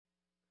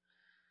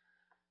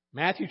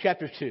Matthew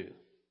chapter 2.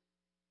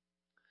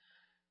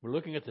 We're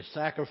looking at the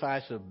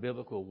sacrifice of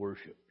biblical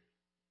worship.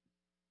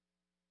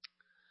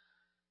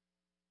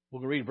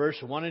 We're going to read verse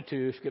 1 and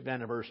 2, skip down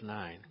to verse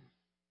 9.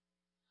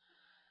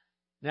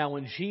 Now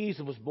when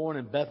Jesus was born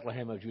in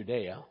Bethlehem of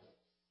Judea,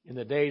 in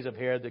the days of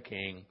Herod the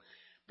king,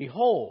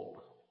 behold,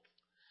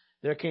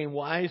 there came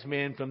wise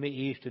men from the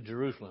east to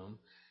Jerusalem,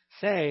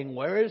 saying,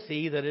 Where is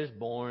he that is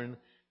born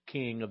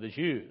King of the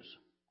Jews?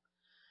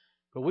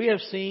 For we have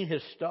seen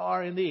his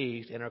star in the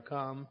east and are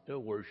come to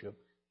worship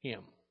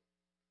him.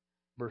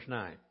 Verse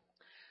 9.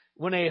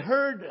 When they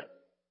heard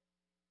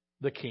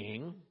the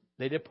king,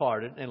 they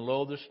departed, and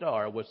lo, the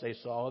star which they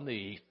saw in the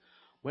east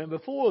went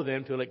before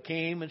them till it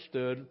came and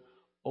stood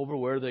over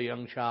where the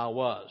young child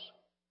was.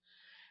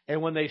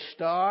 And when they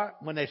saw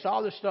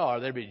the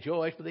star, they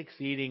rejoiced with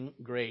exceeding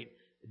great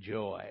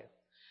joy.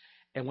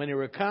 And when they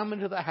were come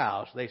into the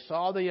house, they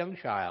saw the young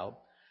child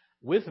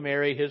with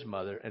Mary his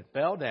mother, and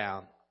fell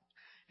down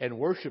and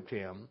worshipped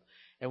him.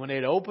 And when they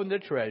had opened the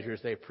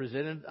treasures, they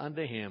presented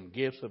unto him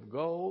gifts of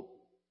gold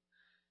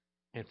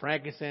and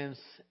frankincense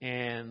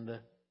and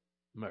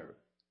myrrh.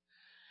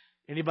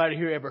 Anybody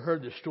here ever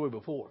heard this story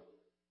before?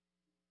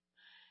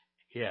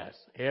 Yes.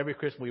 Every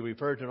Christmas we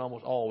refer to it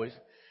almost always.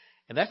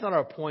 And that's not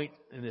our point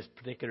in this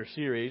particular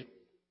series.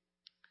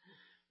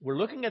 We're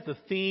looking at the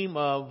theme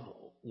of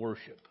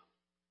worship.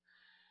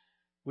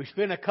 We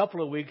spent a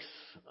couple of weeks,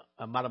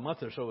 about a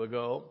month or so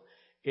ago,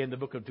 in the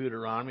book of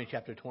Deuteronomy,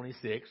 chapter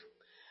 26,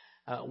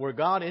 where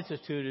God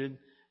instituted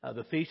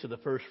the Feast of the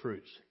First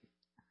Fruits.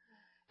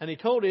 And he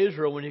told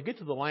Israel, when you get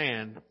to the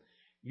land,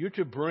 you're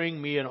to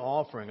bring me an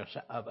offering,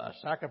 a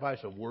sacrifice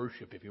of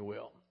worship, if you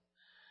will.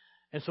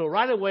 And so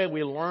right away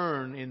we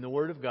learn in the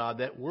Word of God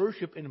that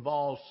worship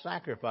involves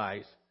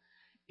sacrifice.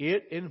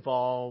 It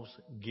involves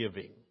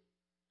giving.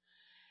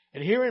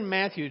 And here in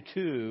Matthew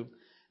 2,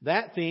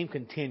 that theme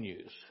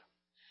continues.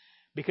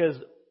 Because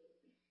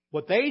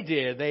what they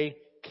did, they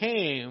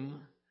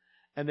came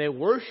and they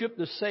worshiped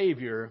the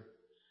Savior,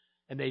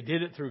 and they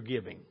did it through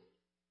giving.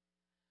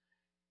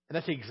 And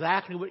that's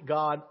exactly what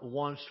God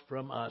wants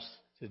from us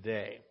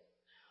today.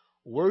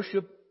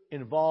 Worship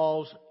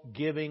involves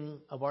giving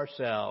of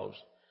ourselves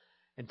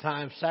and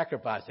times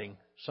sacrificing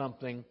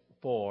something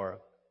for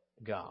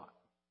God.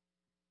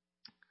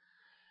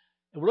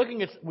 And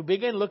we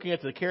begin looking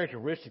at the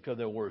characteristics of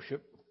their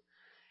worship.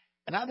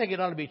 And I think it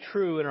ought to be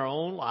true in our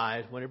own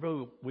lives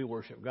whenever we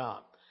worship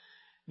God.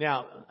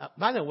 Now,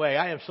 by the way,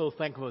 I am so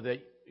thankful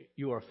that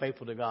you are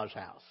faithful to God's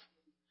house.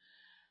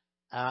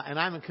 And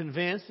I'm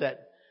convinced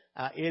that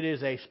it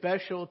is a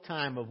special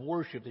time of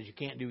worship that you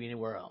can't do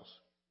anywhere else.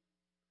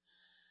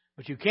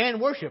 But you can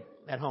worship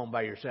at home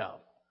by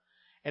yourself.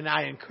 And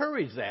I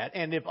encourage that.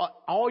 And if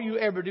all you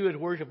ever do is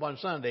worship on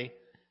Sunday,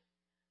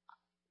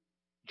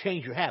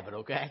 change your habit,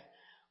 okay?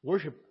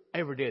 Worship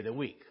every day of the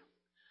week.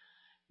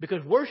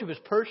 Because worship is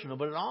personal,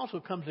 but it also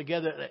comes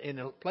together in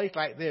a place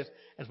like this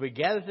as we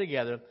gather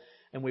together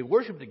and we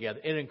worship together.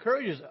 It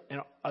encourages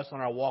us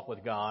on our walk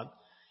with God.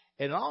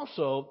 It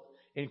also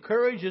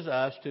encourages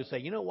us to say,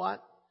 you know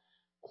what?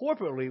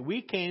 Corporately,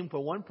 we came for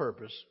one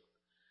purpose,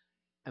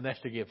 and that's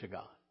to give to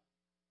God.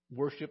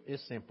 Worship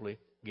is simply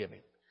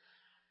giving.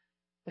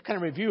 To kind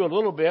of review a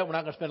little bit, we're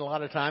not going to spend a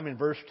lot of time in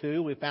verse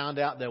 2. We found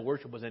out that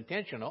worship was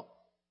intentional.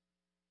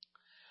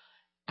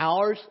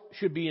 Ours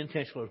should be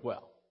intentional as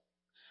well.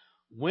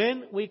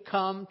 When we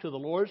come to the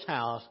Lord's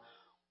house,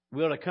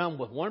 we ought to come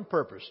with one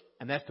purpose,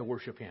 and that's to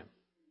worship Him.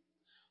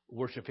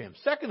 Worship Him.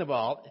 Second of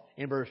all,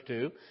 in verse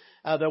 2,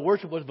 the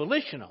worship was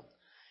volitional.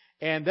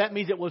 And that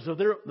means it was of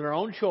their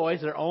own choice,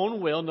 their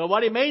own will.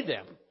 Nobody made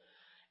them.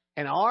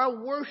 And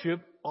our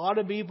worship ought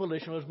to be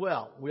volitional as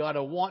well. We ought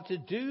to want to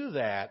do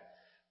that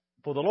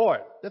for the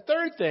Lord. The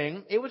third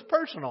thing, it was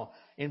personal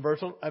in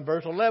verse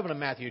 11 of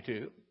Matthew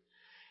 2.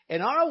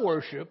 And our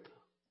worship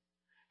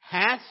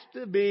has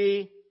to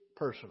be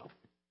personal.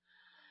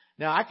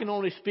 Now, I can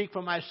only speak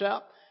for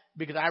myself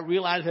because I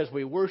realize as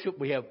we worship,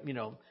 we have,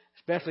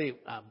 especially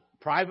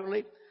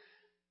privately,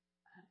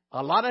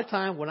 a lot of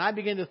time when I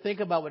begin to think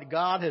about what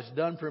God has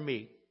done for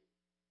me,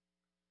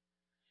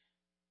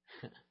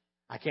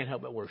 I can't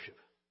help but worship.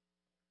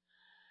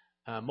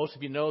 Most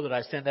of you know that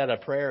I send out a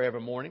prayer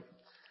every morning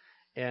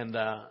and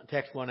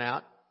text one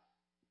out.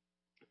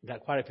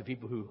 Got quite a few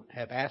people who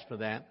have asked for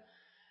that.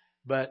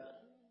 But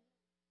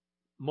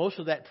most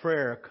of that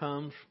prayer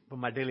comes from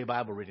my daily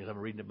Bible readings. I'm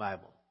reading the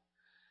Bible.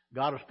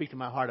 God will speak to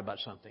my heart about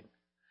something.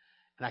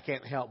 And I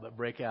can't help but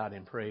break out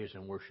in praise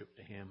and worship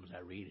to Him as I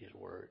read His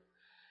Word.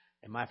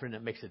 And my friend,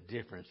 that makes a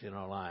difference in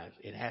our lives.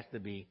 It has to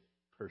be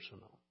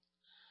personal.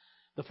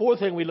 The fourth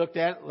thing we looked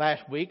at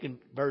last week in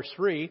verse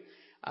 3,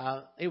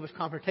 it was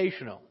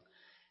confrontational.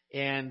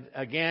 And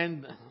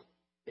again,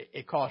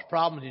 it caused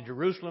problems in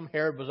Jerusalem.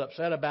 Herod was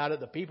upset about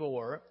it. The people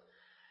were.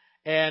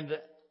 And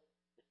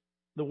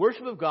the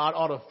worship of God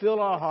ought to fill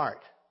our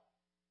heart.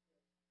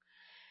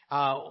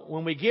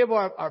 When we give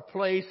our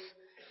place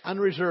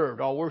unreserved,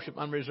 our worship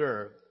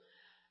unreserved,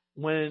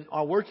 when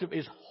our worship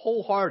is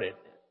wholehearted,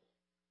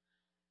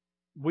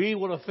 we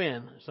will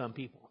offend some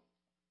people.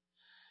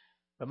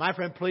 But my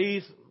friend,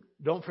 please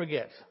don't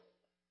forget,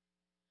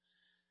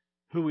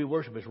 who we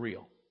worship is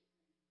real.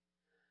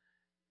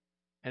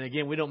 And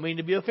again, we don't mean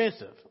to be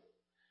offensive,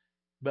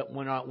 but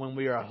when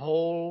we are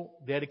whole,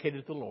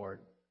 dedicated to the Lord,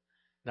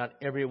 not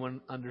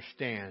everyone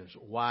understands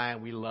why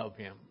we love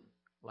Him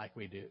like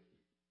we do.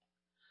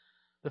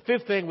 The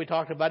fifth thing we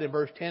talked about in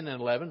verse 10 and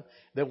 11,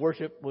 that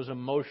worship was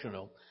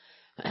emotional.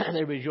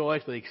 They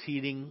rejoiced with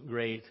exceeding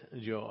great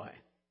joy.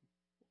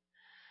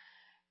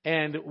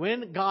 And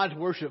when God's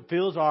worship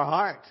fills our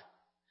heart,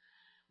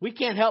 we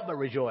can't help but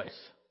rejoice.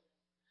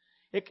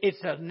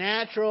 It's a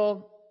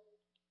natural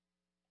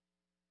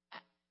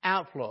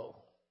outflow.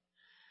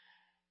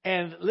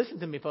 And listen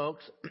to me,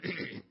 folks.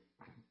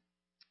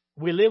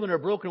 We live in a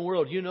broken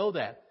world. You know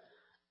that.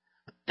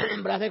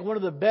 But I think one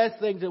of the best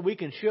things that we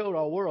can show to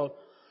our world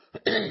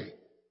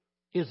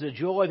is the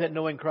joy that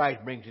knowing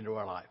Christ brings into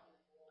our life.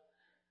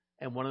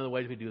 And one of the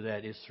ways we do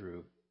that is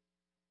through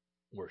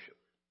worship.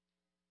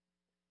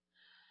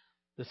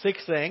 The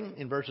sixth thing,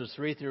 in verses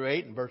 3 through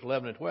 8 and verse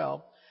 11 and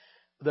 12,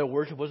 their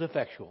worship was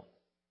effectual.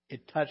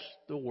 It touched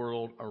the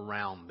world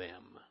around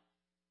them.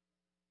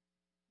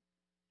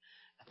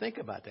 Think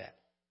about that.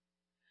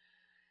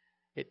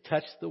 It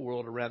touched the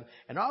world around.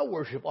 And our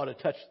worship ought to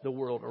touch the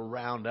world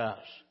around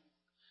us.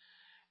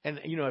 And,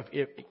 you know,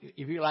 if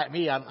you're like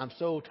me, I'm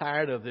so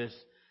tired of this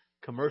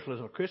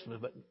commercialism of Christmas.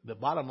 But the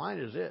bottom line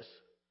is this.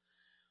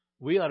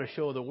 We ought to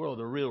show the world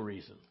the real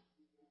reason.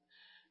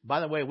 By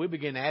the way, we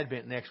begin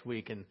Advent next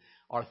week. And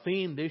our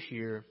theme this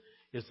year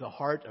is the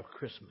heart of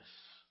Christmas.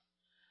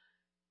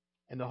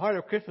 And the heart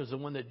of Christmas is the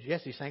one that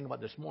Jesse sang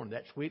about this morning.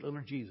 That sweet little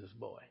Jesus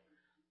boy.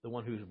 The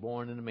one who was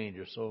born in the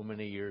manger so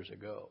many years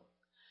ago.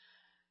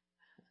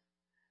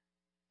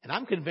 And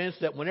I'm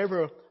convinced that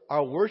whenever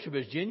our worship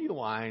is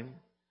genuine,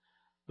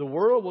 the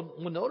world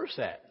will notice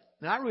that.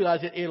 Now, I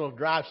realize that it'll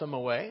drive some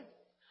away.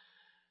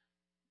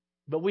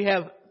 But we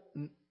have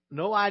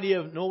no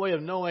way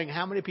of knowing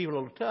how many people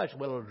it'll touch,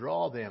 but it'll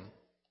draw them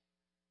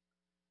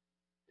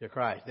to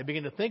Christ. They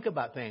begin to think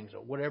about things,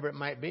 or whatever it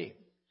might be.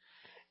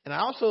 And I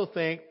also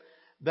think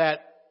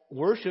that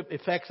worship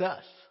affects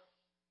us.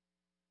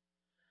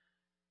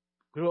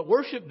 Because what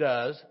worship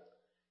does,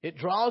 it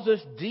draws us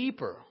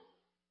deeper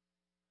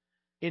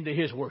into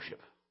His worship.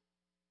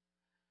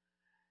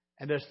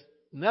 And there's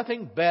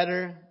nothing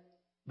better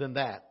than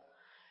that.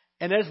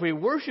 And as we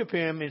worship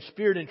Him in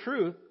spirit and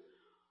truth,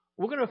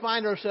 we're going to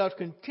find ourselves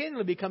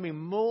continually becoming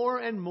more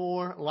and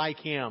more like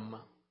Him.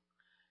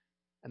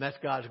 And that's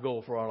God's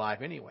goal for our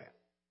life anyway.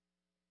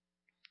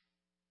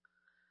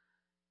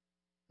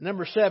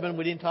 Number 7,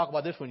 we didn't talk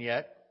about this one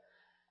yet.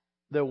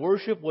 The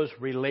worship was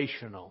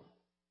relational.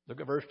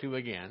 Look at verse 2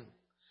 again.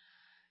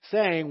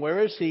 Saying,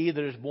 where is he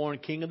that is born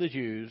King of the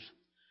Jews?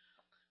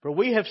 For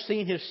we have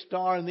seen his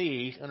star in the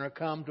east and are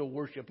come to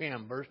worship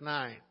him. Verse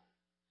 9.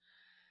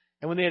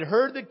 And when they had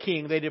heard the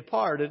king, they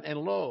departed, and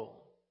lo,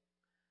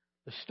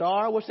 the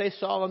star which they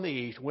saw in the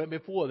east went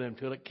before them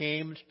till it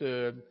came and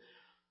stood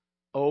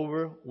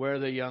over where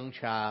the young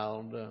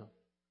child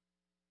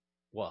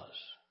was.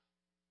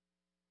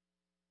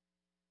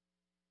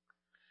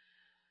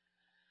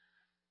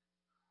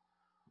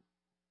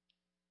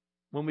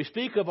 When we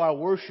speak of our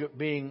worship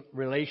being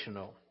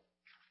relational,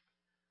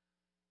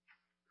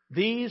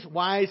 these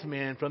wise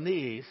men from the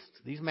east,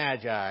 these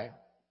magi,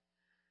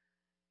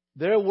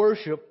 their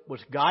worship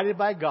was guided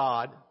by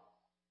God,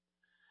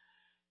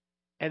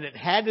 and it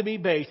had to be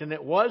based, and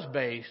it was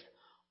based,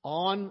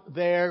 on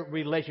their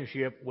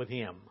relationship with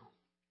Him.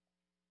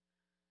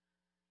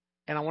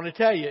 And I want to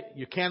tell you,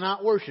 you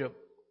cannot worship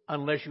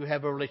unless you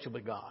have a relationship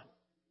with God.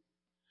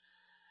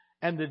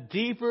 And the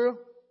deeper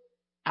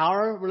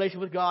our relationship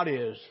with God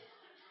is,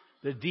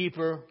 the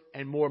deeper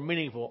and more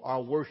meaningful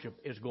our worship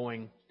is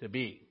going to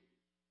be.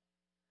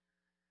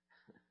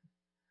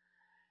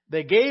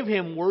 They gave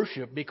Him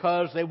worship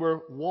because they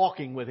were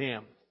walking with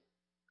Him.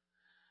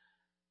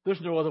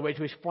 There's no other way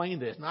to explain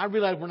this. Now, I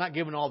realize we're not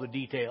given all the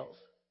details.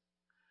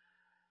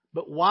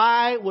 But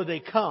why would they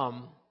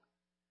come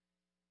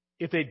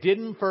if they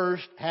didn't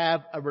first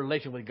have a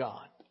relationship with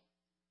God?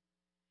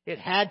 It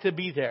had to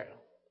be there.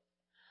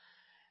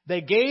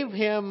 They gave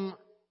Him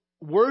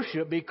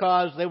worship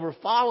because they were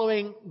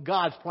following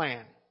God's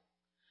plan.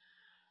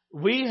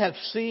 We have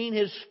seen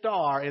His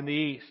star in the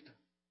east.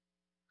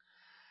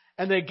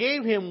 And they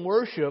gave Him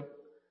worship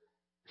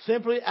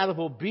simply out of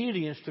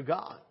obedience to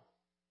God.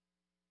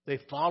 They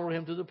followed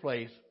Him to the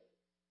place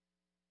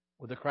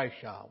where the Christ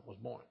child was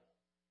born.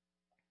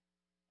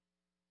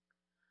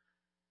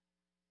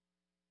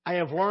 I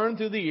have learned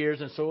through the years,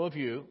 and so have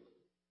you,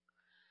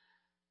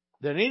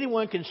 that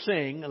anyone can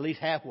sing at least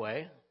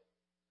halfway.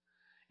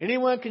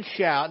 Anyone can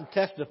shout and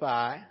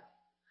testify.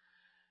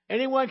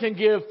 Anyone can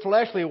give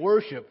fleshly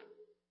worship.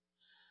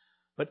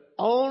 But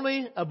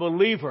only a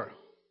believer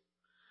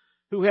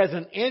who has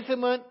an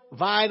intimate,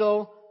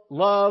 vital,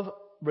 love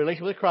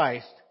relationship with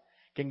Christ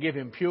can give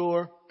Him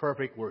pure,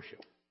 perfect worship.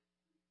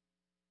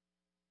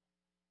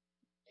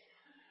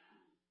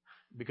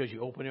 Because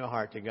you open your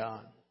heart to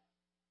God.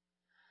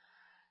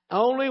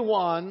 Only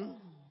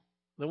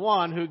the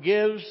one who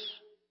gives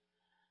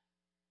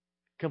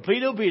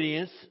complete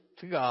obedience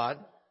to God,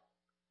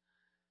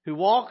 who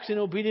walks in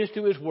obedience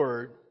to His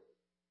Word,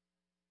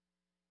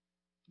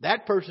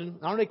 that person,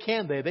 not only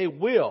can they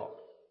will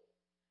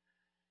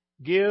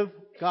give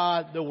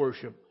God the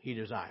worship He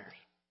desires.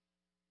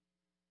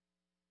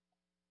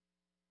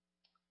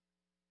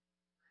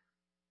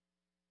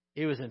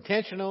 It was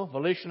intentional,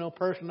 volitional,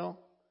 personal,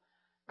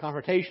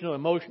 confrontational,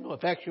 emotional,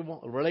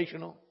 effectual,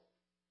 relational.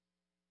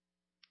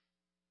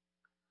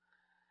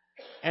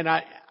 And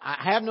I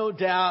have no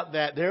doubt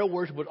that their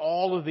worship was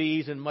all of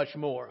these and much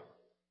more.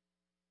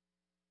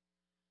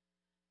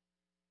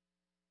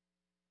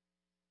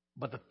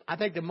 But I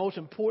think the most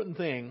important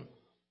thing,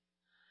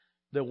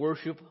 the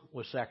worship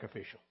was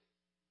sacrificial.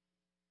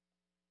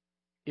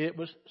 It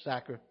was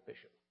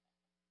sacrificial.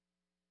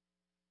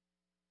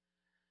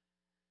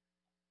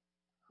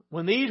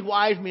 When these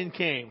wise men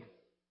came,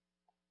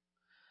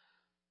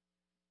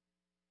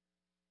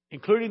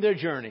 including their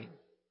journey,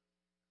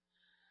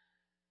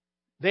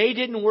 they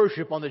didn't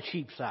worship on the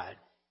cheap side.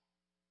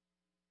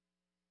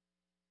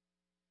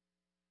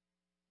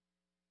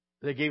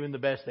 They gave Him the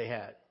best they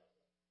had.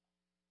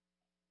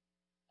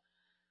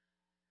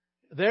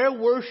 Their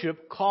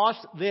worship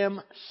cost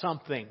them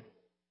something.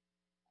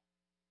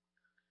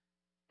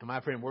 And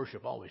my friend,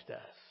 worship always does.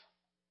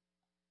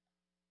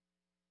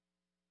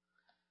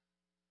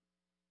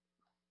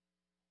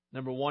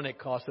 Number one, it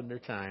cost them their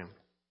time.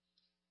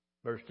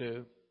 Verse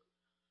 2,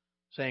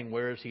 saying,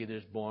 "Where is he that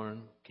is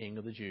born King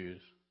of the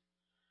Jews?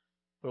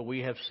 For we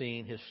have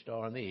seen his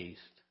star in the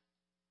east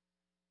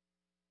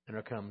and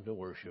are come to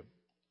worship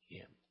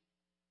him."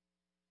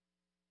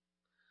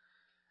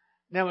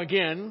 Now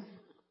again,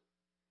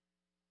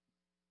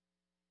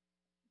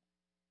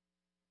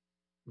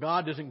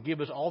 God doesn't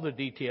give us all the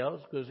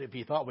details, because if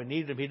He thought we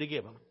needed them, He'd have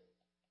given them.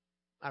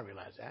 I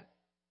realize that.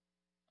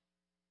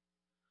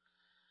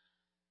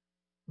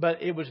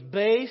 But it was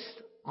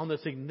based on the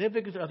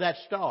significance of that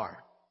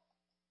star,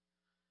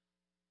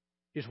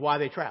 is why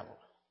they traveled.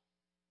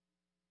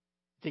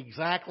 It's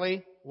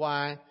exactly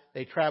why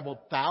they traveled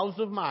thousands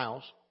of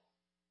miles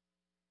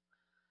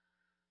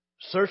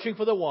searching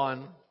for the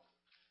one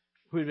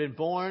who had been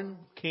born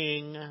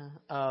King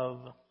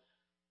of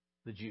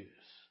the Jews.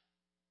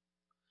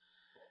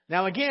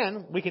 Now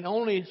again, we can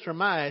only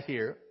surmise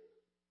here,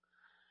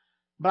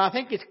 but I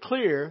think it's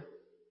clear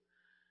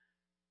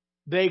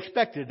they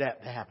expected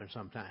that to happen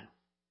sometime.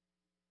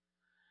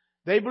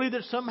 They believed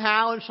that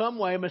somehow, in some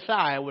way,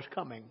 Messiah was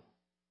coming.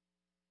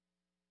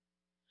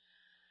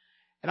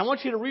 And I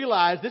want you to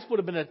realize this would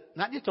have been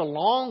not just a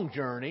long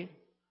journey,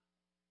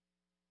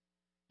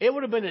 it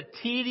would have been a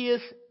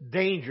tedious,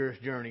 dangerous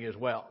journey as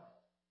well.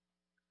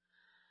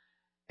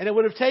 And it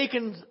would have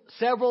taken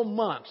several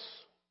months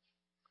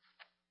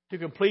to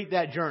complete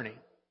that journey.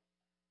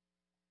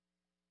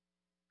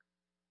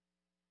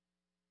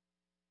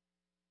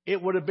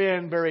 It would have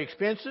been very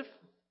expensive.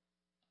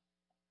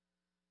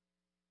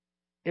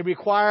 It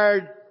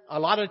required a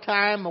lot of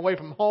time away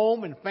from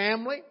home and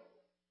family.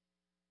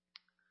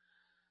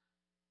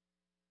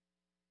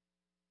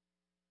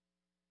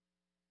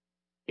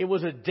 It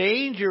was a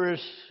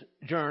dangerous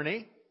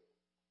journey,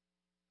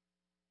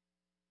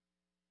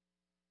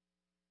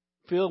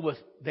 filled with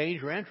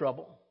danger and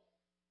trouble.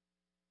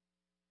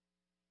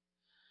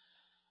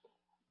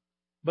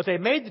 But they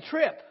made the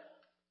trip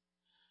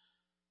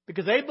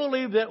because they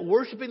believed that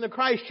worshiping the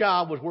Christ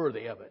child was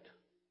worthy of it,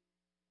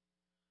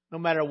 no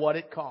matter what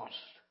it cost.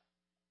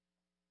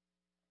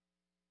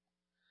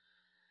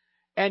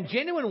 And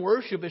genuine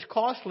worship is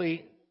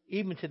costly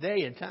even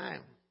today in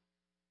time.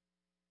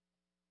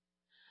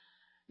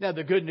 Now,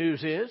 the good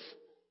news is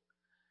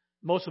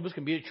most of us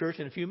can be at church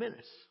in a few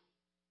minutes.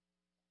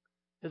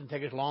 It doesn't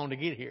take us long to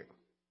get here.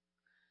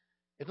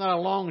 It's not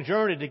a long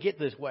journey to get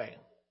this way.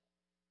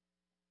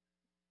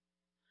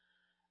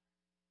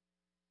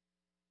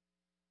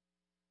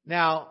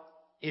 Now,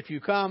 if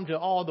you come to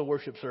all the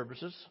worship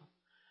services,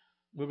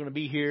 we're going to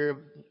be here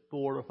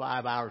 4 to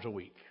 5 hours a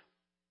week.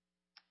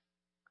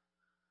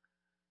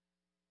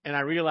 And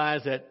I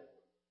realize that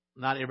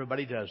not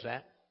everybody does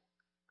that.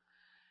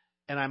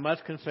 And I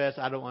must confess,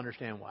 I don't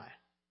understand why.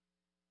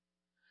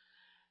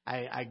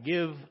 I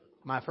give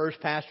my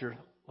first pastor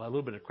a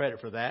little bit of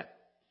credit for that.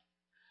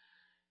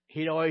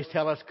 He'd always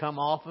tell us, come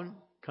often,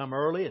 come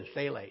early, and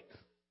stay late.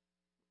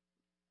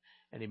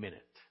 And he meant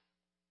it.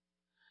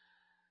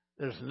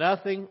 There's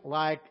nothing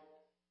like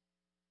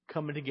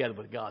coming together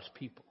with God's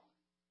people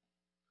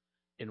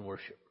in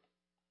worship.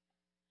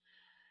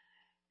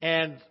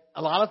 And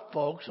a lot of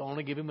folks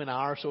only give Him an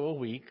hour or so a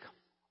week.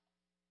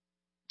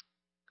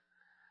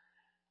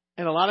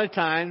 And a lot of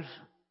times,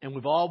 and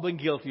we've all been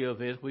guilty of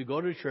this, we go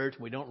to church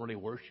and we don't really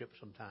worship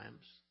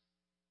sometimes.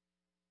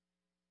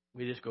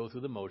 We just go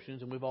through the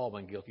motions, and we've all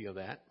been guilty of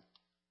that.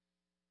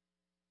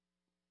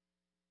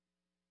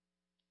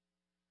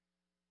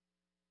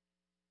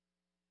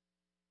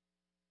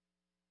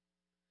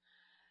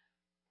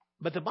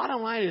 But the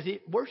bottom line is,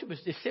 worship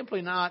is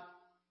simply not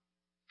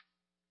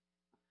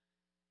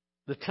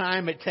the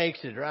time it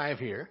takes to drive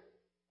here.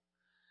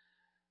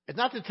 It's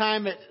not the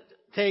time it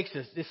takes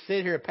to just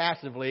sit here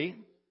passively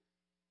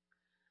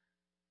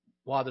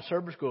while the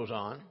service goes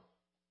on.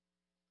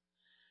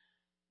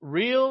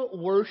 Real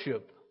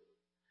worship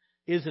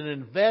is an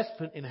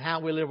investment in how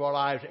we live our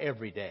lives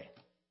every day.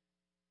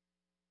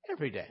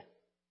 Every day.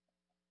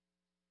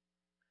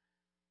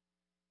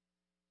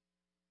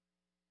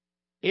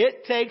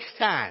 It takes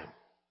time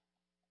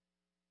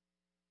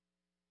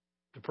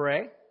to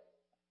pray.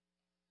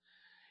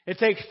 It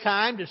takes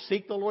time to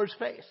seek the Lord's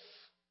face.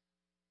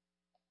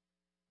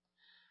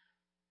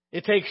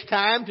 It takes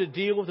time to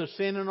deal with the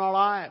sin in our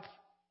lives.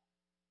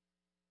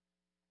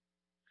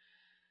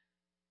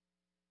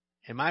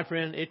 And my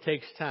friend, it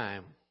takes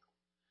time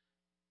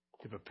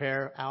to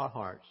prepare our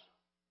hearts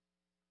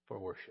for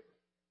worship.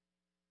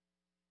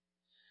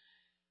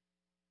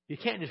 You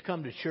can't just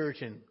come to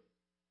church and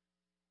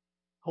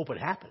hope it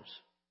happens.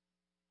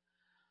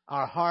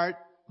 Our heart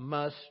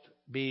must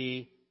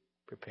be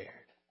prepared.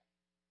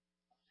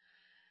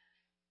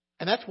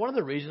 And that's one of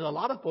the reasons a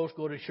lot of folks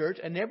go to church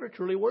and never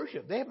truly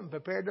worship. They haven't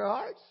prepared their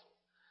hearts.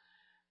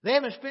 They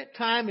haven't spent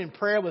time in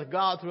prayer with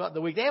God throughout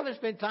the week. They haven't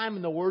spent time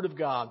in the Word of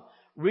God,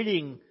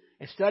 reading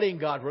and studying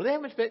God's Word. They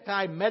haven't spent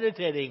time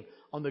meditating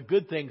on the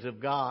good things of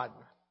God.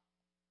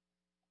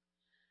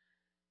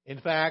 In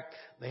fact,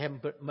 they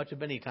haven't put much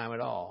of any time at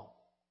all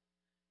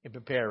in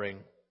preparing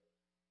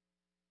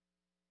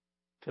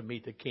to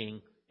meet the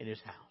King in His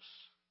house.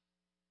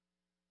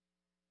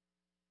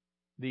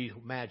 These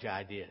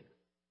Magi did.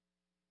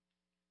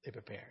 They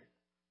prepared.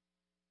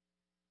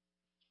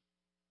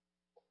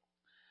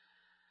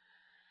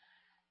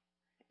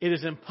 It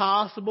is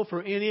impossible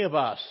for any of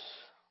us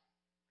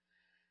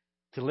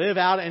to live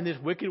out in this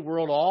wicked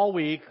world all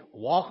week,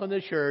 walk in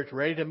the church,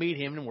 ready to meet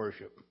Him in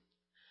worship.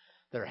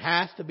 There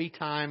has to be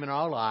time in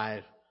our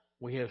lives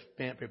we have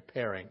spent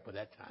preparing for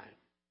that time.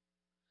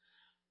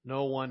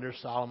 No wonder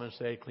Solomon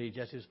said,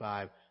 Ecclesiastes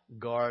 5,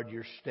 guard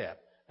your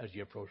step as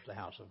you approach the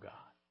house of God.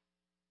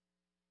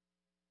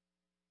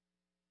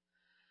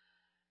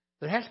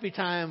 There has to be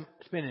time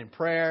spent in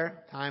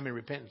prayer, time in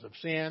repentance of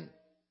sin.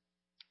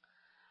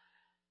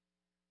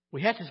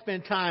 We have to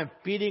spend time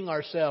feeding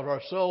ourselves,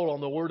 our soul, on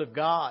the Word of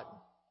God.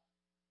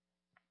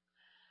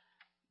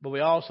 But we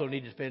also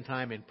need to spend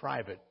time in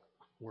private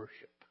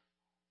worship.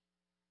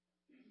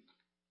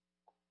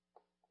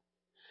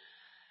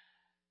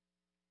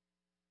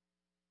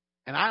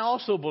 And I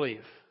also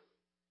believe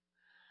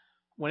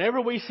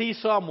whenever we see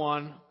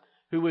someone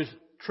who is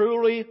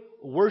truly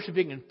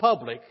worshiping in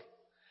public,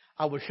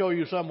 I will show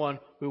you someone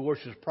who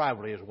worships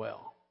privately as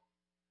well.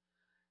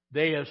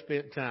 They have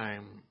spent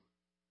time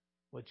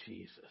with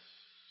Jesus.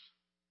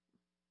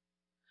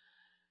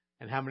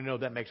 And how many know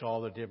that makes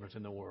all the difference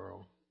in the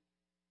world?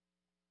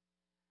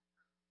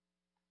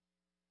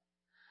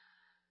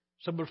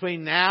 So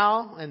between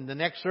now and the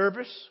next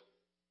service,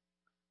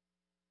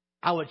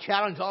 I would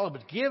challenge all of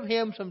us, give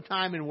Him some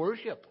time in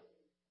worship.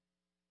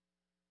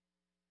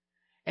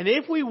 And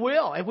if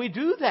we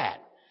do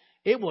that,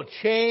 it will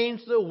change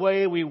the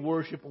way we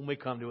worship when we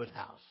come to His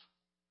house.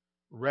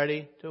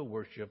 Ready to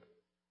worship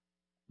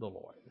the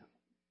Lord.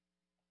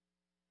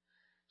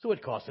 So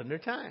it cost them their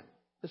time.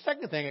 The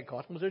second thing it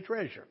cost them was their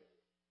treasure.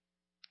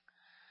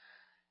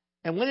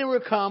 And when they were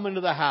come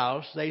into the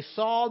house, they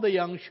saw the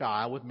young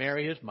child with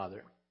Mary his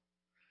mother,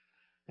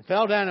 and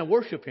fell down and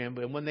worshipped Him.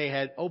 But when they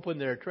had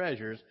opened their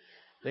treasures,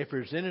 they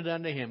presented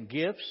unto Him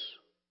gifts,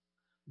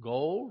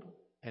 gold,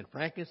 and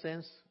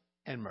frankincense,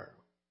 and myrrh.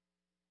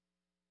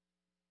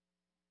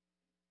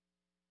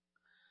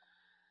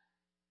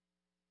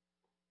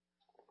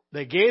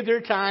 They gave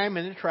their time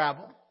in the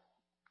travel.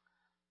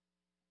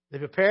 They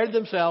prepared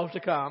themselves to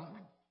come.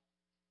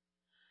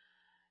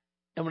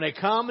 And when they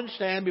come and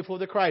stand before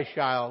the Christ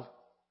child,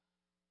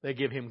 they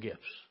give Him gifts.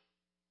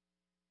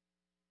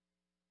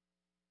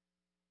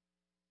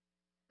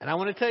 And I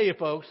want to tell you,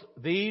 folks,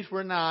 these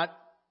were not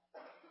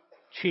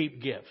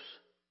cheap gifts.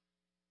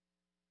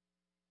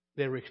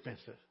 They were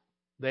expensive.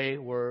 They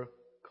were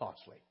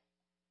costly.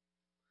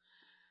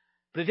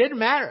 But it didn't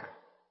matter.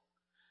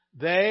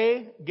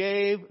 They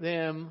gave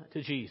them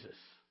to Jesus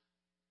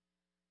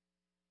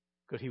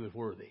because He was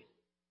worthy.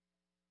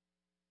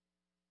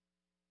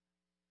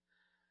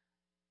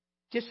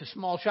 Just a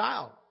small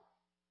child.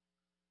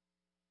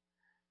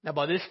 Now,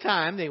 by this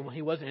time,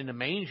 he wasn't in the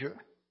manger.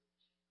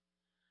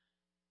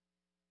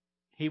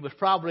 He was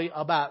probably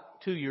about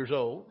 2 years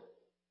old.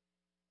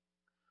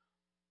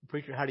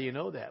 Preacher, how do you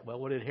know that? Well,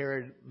 what did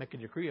Herod make a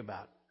decree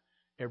about?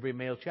 Every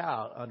male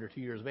child under 2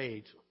 years of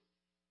age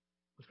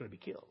was going to be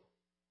killed.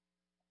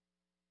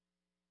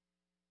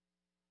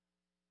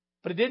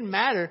 But it didn't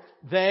matter.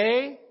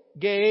 They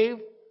gave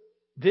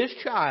this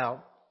child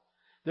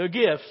their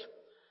gifts.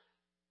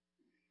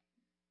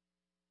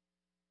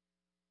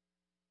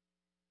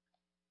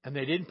 And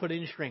they didn't put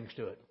any strings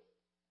to it.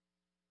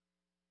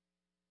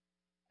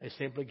 They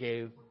simply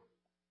gave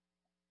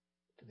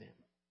to them.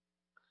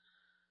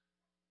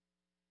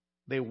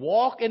 They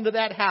walk into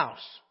that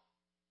house.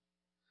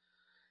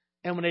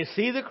 And when they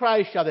see the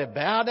Christ child, they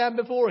bow down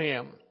before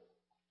Him.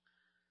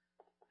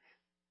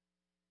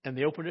 And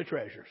they open their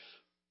treasures.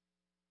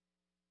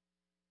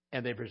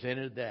 And they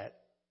presented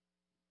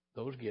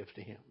those gifts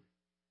to Him.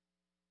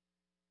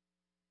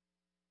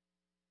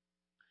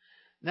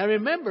 Now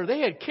remember, they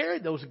had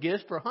carried those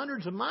gifts for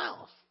hundreds of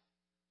miles.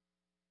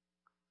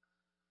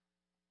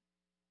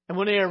 And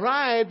when they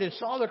arrived and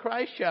saw the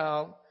Christ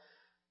child,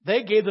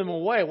 they gave them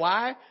away.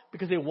 Why?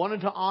 Because they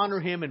wanted to honor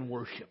him in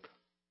worship.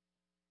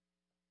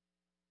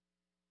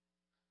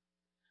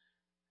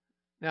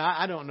 Now,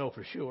 I don't know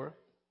for sure.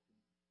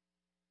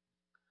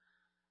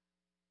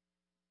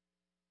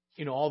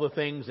 You know, all the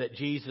things that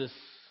Jesus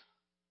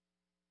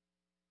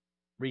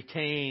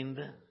retained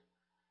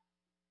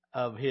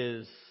of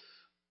his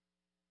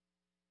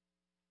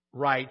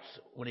rights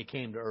when he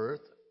came to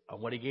earth, or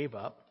what he gave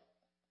up.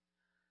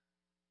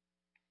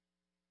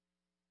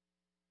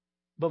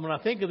 But when I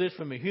think of this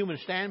from a human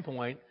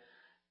standpoint,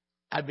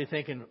 I'd be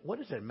thinking, what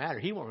does it matter?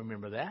 He won't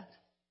remember that.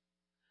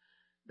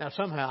 Now,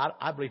 somehow,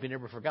 I believe he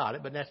never forgot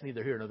it, but that's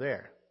neither here nor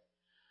there.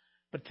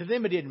 But to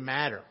them, it didn't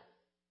matter.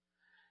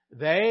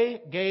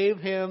 They gave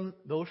him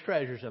those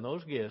treasures and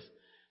those gifts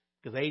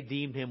because they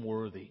deemed him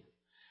worthy.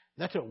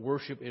 That's what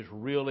worship is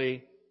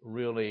really,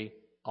 really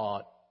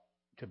ought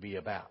to be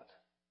about.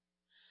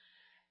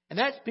 And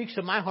that speaks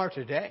to my heart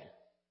today.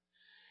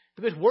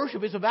 Because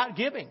worship is about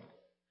giving.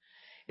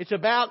 It's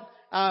about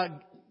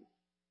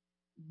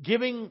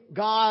giving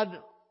God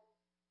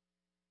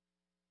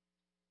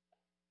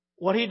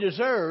what he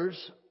deserves,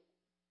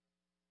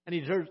 and he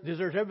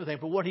deserves everything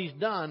for what he's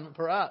done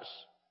for us.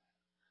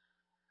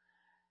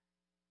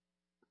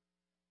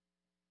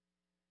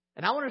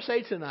 And I want to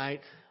say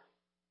tonight,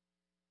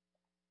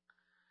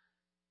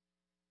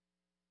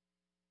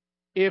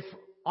 if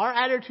our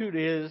attitude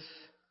is,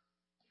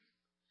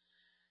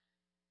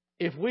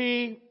 if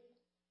we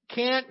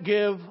can't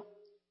give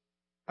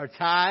our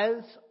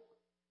tithes,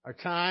 our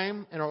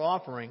time, and our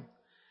offering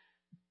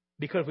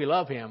because we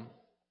love him,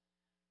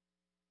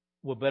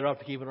 we're better off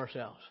to keep it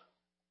ourselves.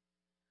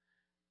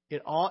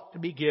 It ought to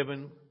be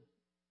given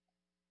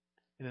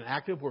in an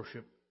act of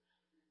worship,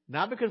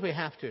 not because we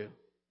have to,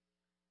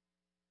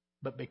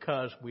 but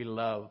because we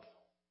love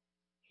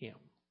him.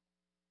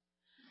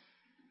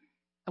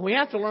 And we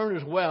have to learn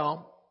as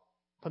well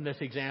from this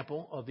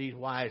example of these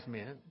wise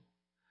men.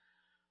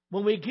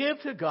 When we give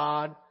to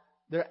God,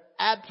 there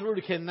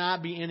absolutely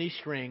cannot be any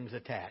strings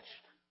attached.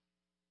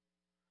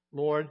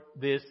 Lord,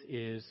 this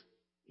is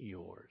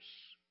yours.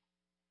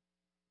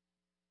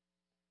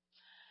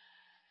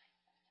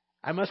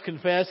 I must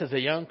confess, as a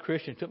young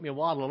Christian, it took me a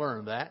while to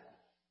learn that.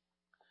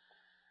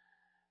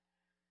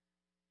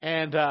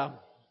 And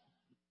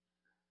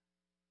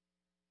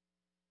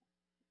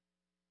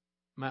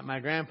my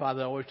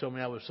grandfather always told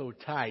me I was so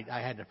tight,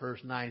 I had the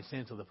first 9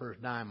 cents of the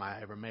first dime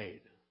I ever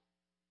made.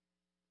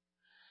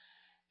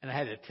 And I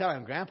had to tell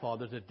him, Grandpa,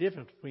 there's a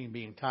difference between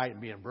being tight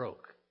and being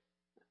broke.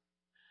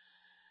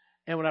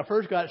 And when I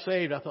first got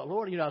saved, I thought,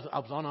 Lord, I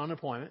was on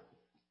unemployment.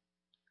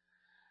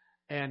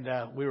 And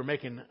we were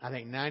making, I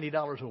think,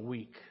 $90 a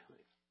week.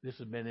 This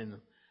has been in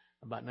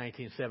about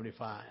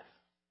 1975.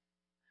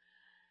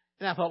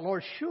 And I thought,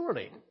 Lord,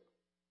 surely,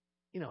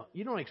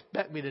 you don't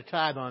expect me to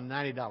tithe on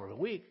 $90 a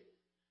week.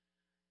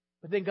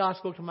 But then God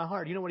spoke to my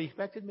heart. You know what he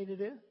expected me to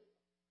do?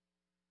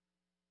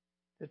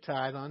 To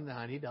tithe on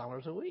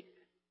 $90 a week.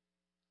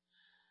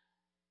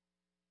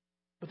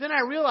 But then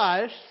I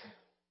realized,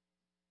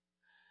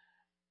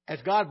 as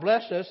God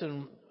blessed us,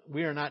 and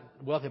we are not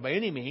wealthy by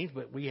any means,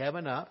 but we have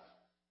enough.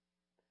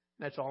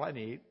 That's all I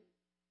need.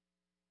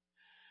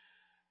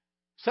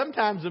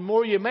 Sometimes the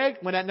more you make,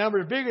 when that number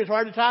is bigger, it's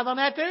hard to tithe on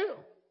that too.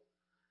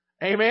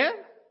 Amen?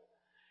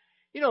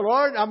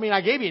 Lord,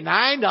 I gave you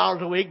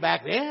 $9 a week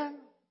back then.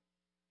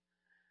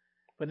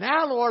 But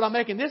now, Lord, I'm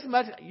making this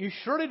much. You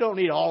surely don't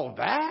need all of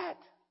that.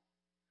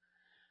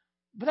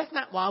 But that's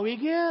not why we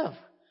give.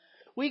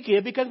 We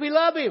give because we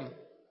love him.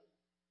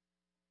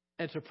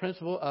 It's a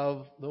principle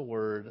of the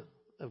Word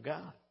of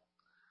God.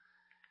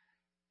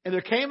 And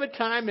there came a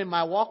time in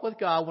my walk with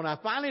God when I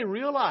finally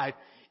realized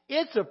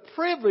it's a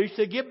privilege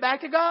to give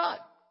back to God.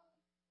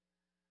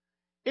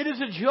 It is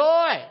a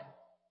joy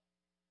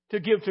to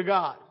give to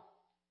God.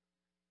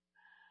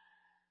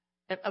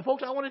 And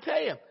folks, I want to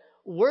tell you,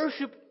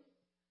 worship,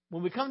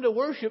 when we come to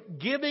worship,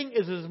 giving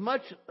is as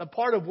much a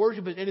part of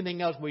worship as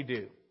anything else we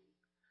do.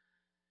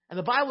 And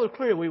the Bible is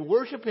clear. We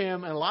worship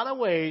him in a lot of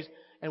ways,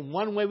 and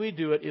one way we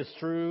do it is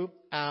through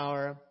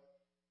our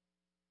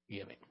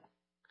giving.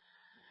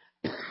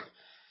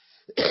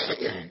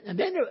 And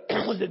then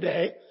there was a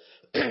day,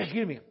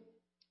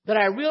 that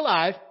I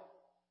realized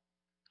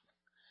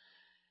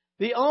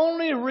the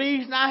only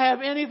reason I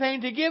have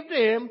anything to give to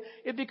him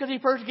is because he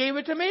first gave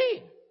it to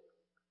me.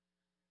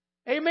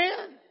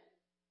 Amen.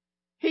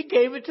 He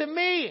gave it to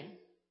me.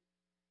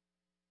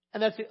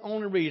 And that's the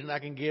only reason I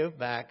can give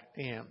back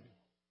to him.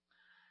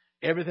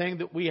 Everything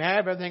that we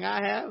have, everything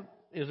I have,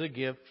 is a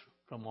gift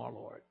from our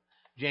Lord.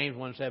 James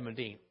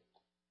 1:17.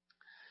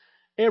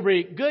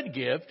 Every good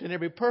gift and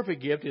every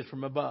perfect gift is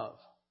from above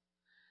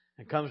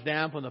and comes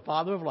down from the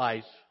Father of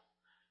lights,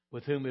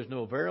 with whom is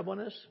no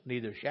variableness,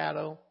 neither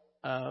shadow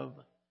of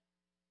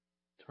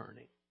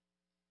turning.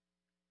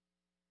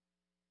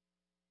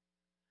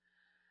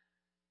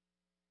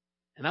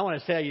 And I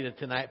want to tell you that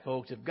tonight,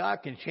 folks, if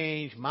God can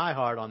change my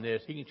heart on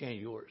this, he can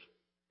change yours.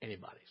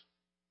 Anybody's.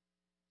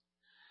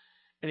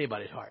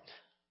 Anybody's heart.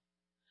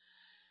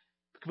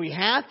 We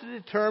have to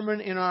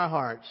determine in our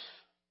hearts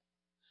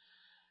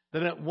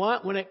that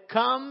when it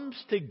comes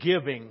to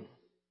giving,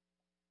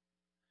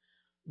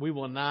 we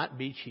will not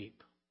be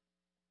cheap.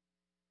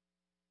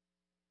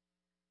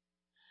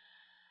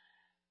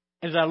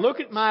 As I look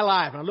at my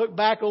life and I look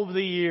back over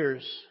the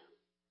years,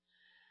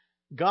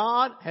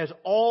 God has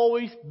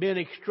always been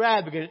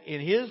extravagant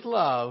in His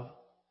love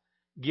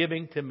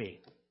giving to me.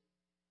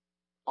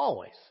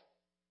 Always.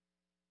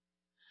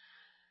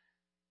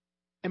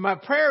 And my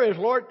prayer is,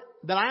 Lord,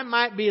 that I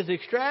might be as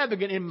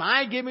extravagant in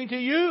my giving to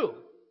you.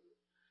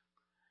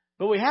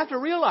 But we have to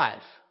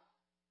realize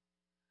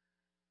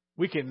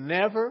we can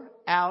never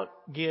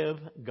outgive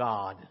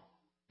God,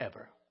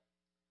 ever.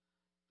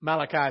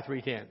 Malachi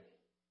 3:10.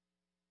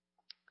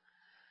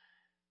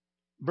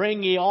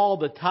 Bring ye all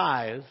the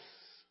tithes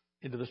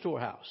into the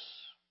storehouse,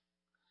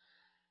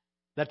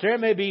 that there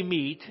may be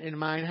meat in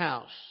mine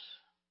house.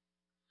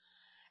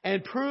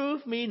 And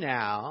prove me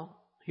now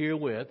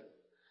herewith,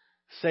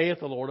 saith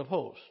the Lord of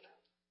hosts,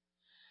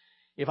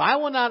 if I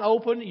will not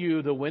open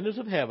you the windows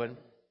of heaven,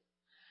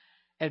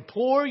 and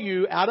pour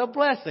you out a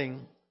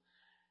blessing,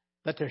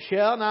 that there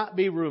shall not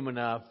be room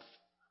enough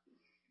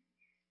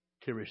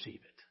to receive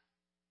it.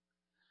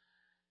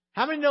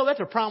 How many know that's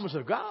a promise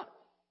of God?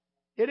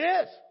 It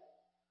is.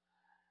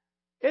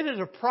 It is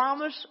a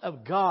promise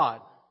of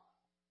God.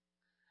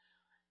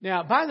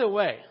 Now, by the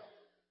way,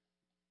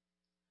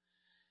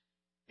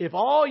 if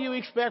all you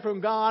expect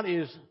from God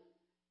is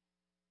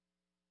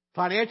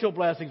financial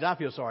blessings, I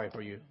feel sorry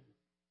for you.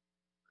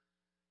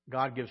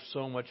 God gives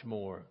so much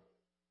more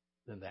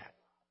than that.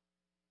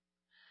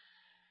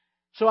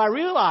 So I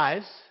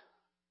realize,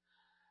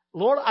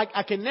 Lord,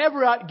 I can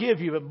never outgive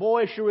you, but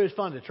boy, it sure is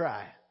fun to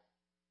try.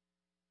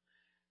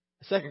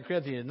 2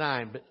 Corinthians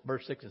 9,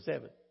 verse 6 and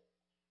 7.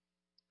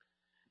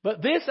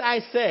 But this I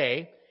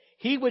say,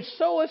 he which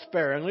soweth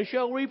sparingly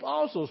shall reap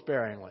also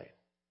sparingly.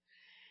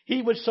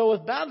 He which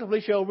soweth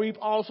bountifully shall reap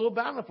also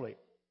bountifully.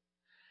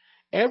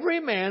 Every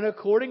man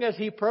according as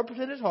he purposed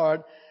in his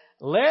heart,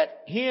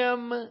 let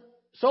him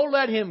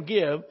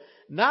give,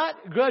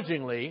 not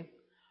grudgingly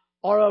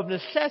or of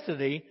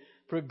necessity,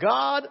 for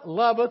God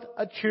loveth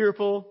a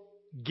cheerful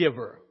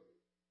giver.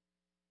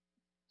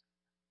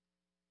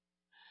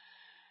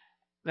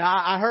 Now,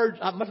 I heard,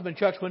 I must have been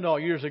Chuck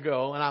Swindoll years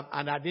ago,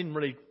 and I didn't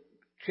really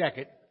check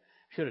it.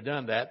 Should have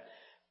done that.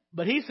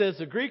 But he says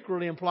the Greek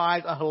really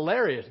implies a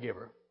hilarious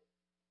giver.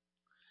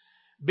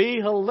 Be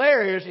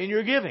hilarious in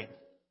your giving.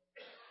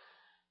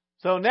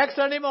 So next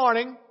Sunday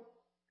morning,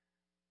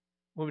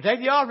 when we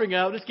take the offering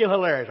up, let's give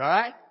hilarious, all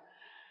right?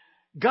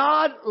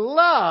 God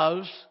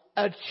loves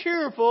a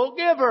cheerful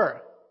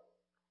giver.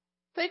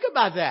 Think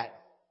about that.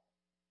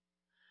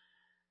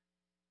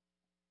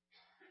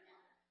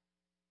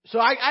 So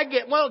I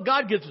get,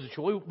 God gives us a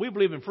choice. We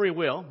believe in free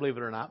will, believe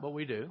it or not, but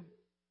we do.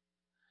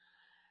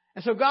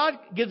 And so God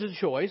gives us a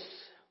choice.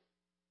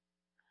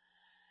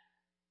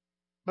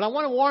 But I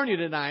want to warn you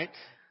tonight,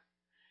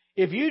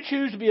 if you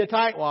choose to be a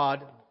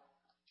tightwad,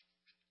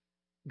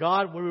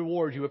 God will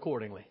reward you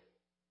accordingly.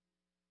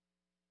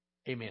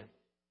 Amen.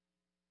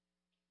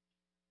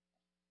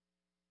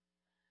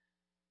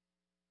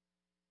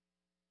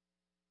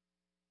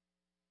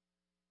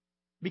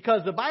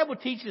 Because the Bible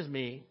teaches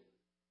me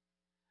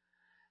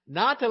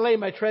not to lay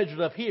my treasures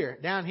up here,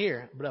 down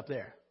here, but up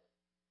there.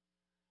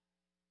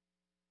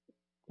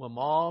 Where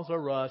moths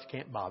or rust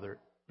can't bother,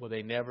 where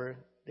they never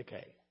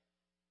decay.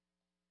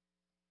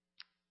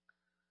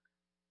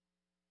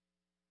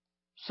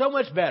 So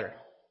much better.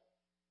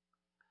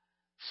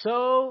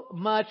 So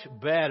much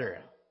better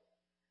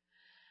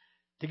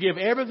to give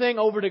everything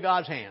over to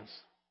God's hands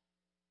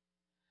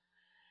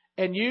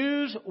and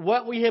use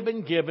what we have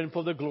been given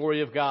for the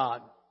glory of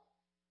God.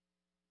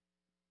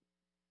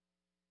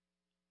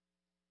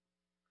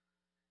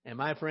 And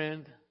my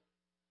friend,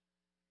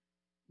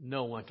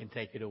 no one can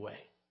take it away.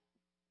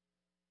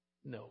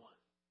 No one.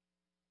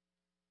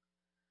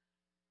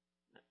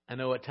 I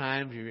know at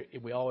times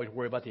we always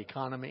worry about the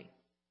economy.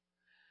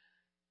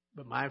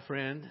 But my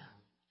friend,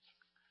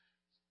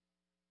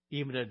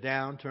 even a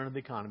downturn of the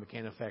economy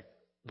can't affect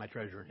my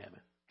treasure in heaven.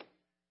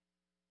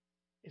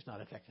 It's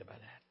not affected by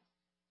that.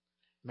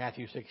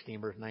 Matthew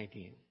 16, verse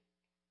 19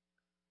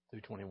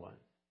 through 21.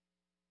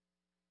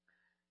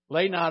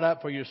 Lay not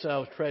up for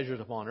yourselves treasures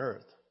upon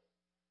earth,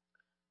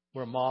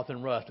 where moth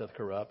and rust doth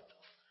corrupt,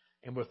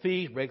 and where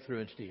thieves break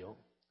through and steal.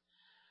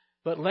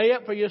 But lay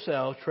up for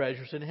yourselves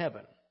treasures in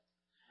heaven,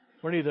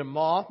 where neither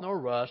moth nor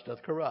rust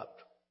doth corrupt,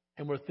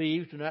 and where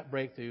thieves do not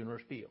break through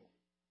nor steal.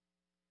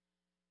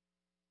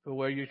 For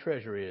where your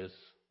treasure is,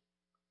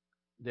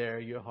 there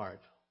your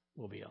heart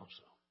will be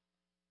also.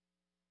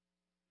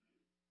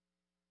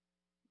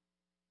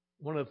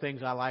 One of the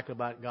things I like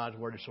about God's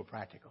Word is so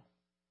practical.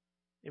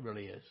 It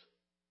really is.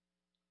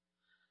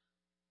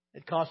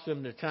 It costs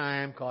them their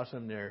time, costs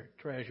them their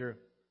treasure,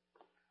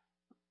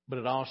 but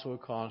it also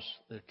costs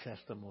their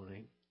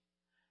testimony.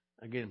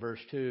 Again, verse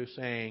 2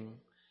 saying,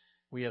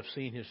 we have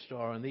seen his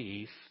star in the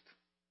east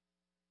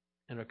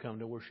and are come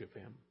to worship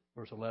him.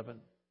 Verse 11.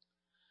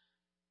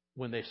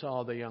 When they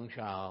saw the young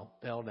child,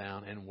 fell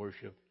down and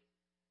worshiped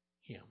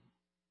him.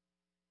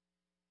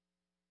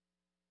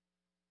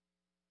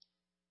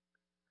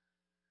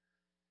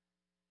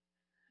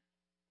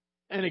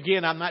 And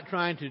again, I'm not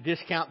trying to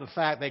discount the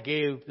fact they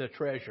gave the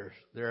treasures,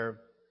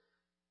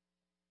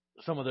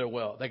 some of their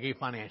wealth, they gave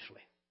financially.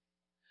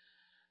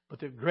 But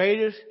the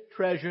greatest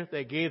treasure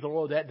they gave the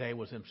Lord that day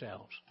was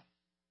themselves.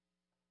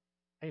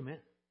 Amen.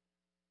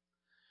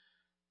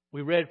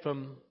 We read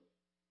from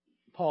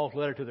Paul's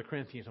letter to the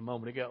Corinthians a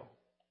moment ago.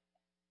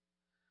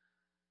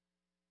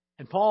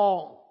 And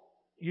Paul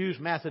used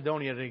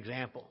Macedonia as an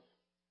example.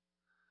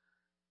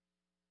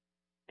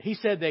 He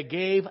said they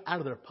gave out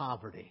of their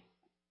poverty.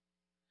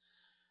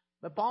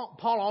 But Paul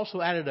also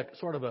added a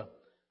sort of a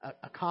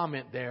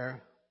comment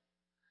there.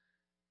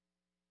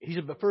 He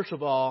said, but first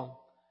of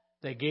all,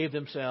 they gave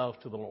themselves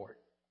to the Lord.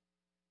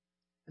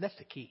 And that's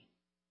the key.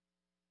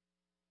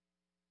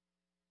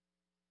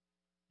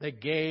 They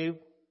gave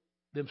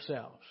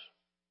themselves.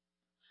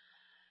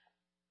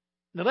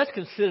 Now let's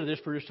consider this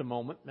for just a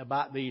moment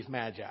about these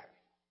magi.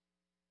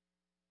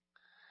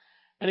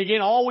 And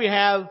again, all we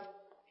have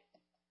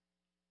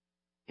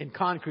in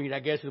concrete,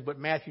 I guess, is what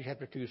Matthew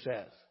chapter 2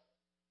 says.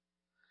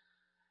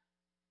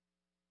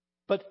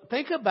 But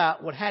think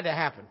about what had to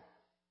happen.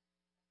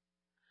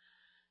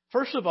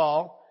 First of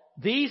all,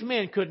 these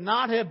men could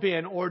not have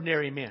been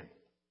ordinary men.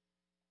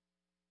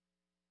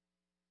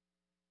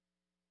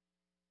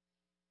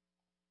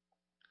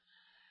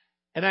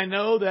 And I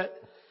know that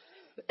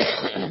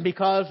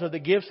because of the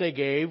gifts they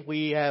gave,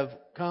 we have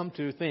come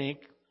to think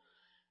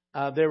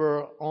there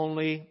were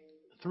only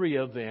 3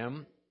 of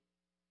them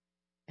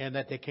and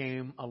that they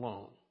came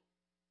alone.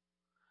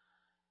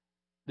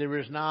 There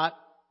is not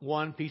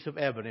one piece of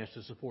evidence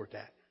to support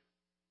that.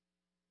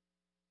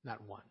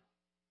 Not one.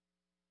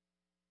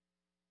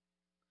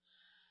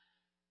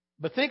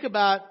 But think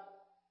about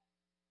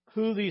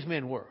who these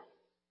men were.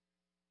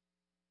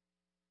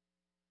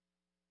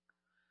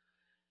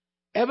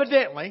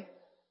 Evidently,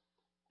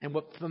 and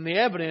from the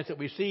evidence that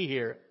we see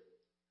here,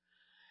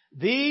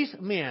 these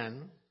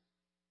men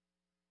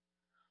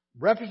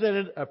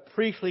represented a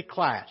priestly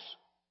class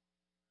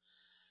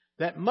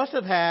that must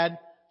have had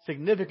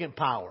significant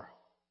power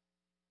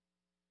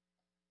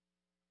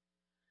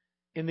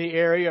in the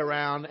area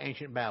around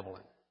ancient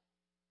Babylon.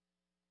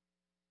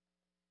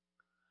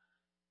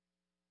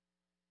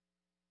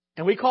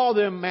 And we call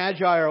them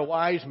magi or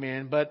wise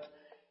men, but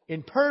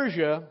in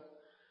Persia,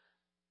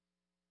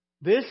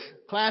 this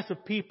class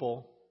of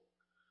people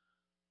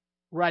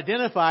were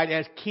identified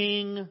as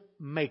king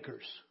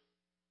makers.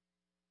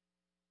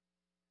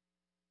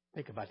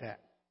 Think about that.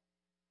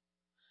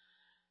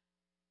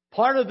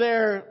 Part of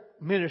their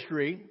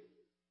ministry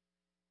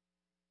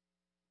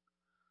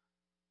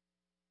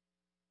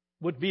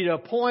would be to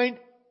appoint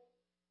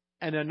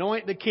and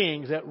anoint the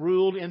kings that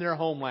ruled in their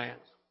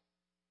homelands.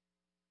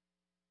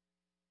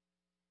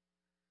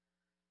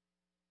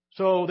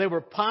 So they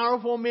were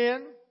powerful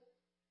men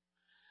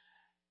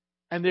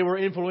and they were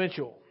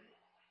influential.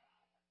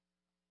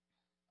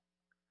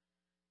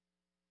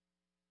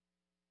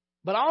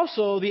 But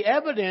also the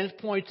evidence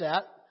points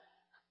out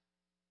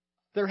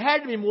there had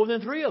to be more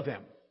than 3 of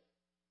them.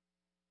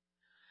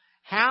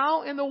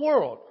 How in the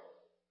world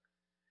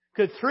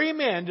could 3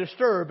 men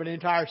disturb an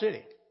entire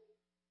city?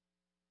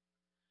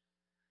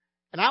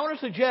 And I want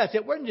to suggest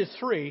it wasn't just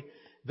 3.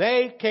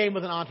 They came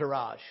with an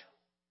entourage.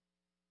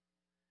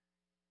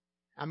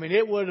 I mean,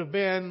 it would have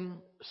been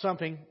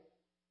something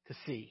to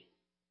see.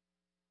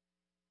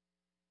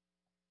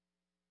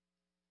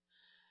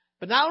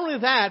 But not only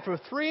that, for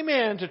 3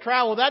 men to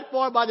travel that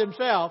far by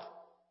themselves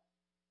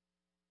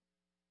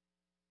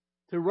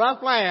to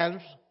rough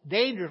lands,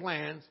 dangerous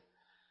lands,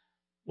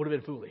 would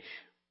have been foolish.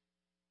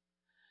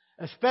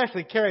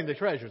 Especially carrying the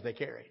treasures they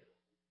carried.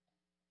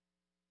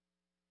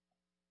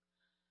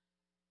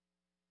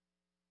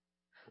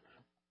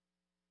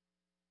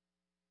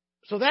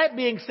 So that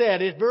being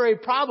said, it's very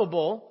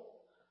probable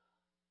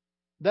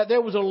that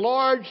there was a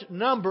large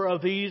number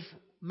of these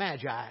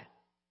magi.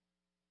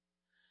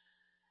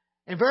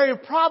 And very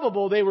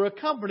probable they were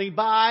accompanied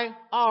by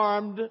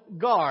armed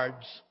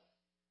guards.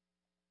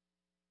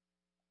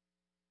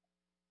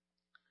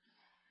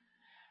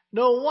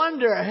 No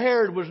wonder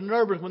Herod was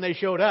nervous when they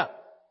showed up.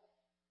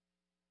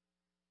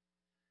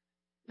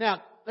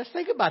 Now, let's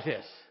think about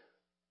this.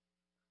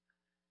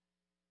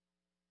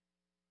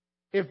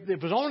 If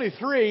it was only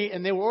 3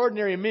 and they were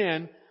ordinary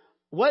men,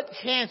 what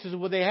chances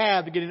would they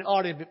have to get an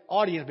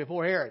audience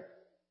before Herod?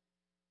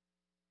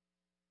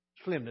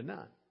 Slim to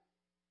none.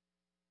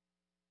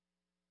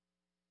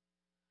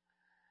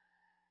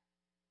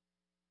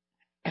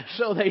 And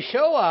so they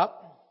show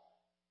up,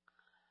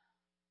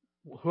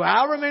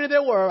 however many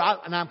there were,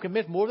 and I'm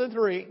convinced more than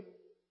 3.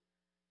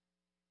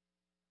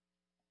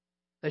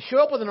 They show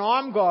up with an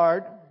armed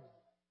guard,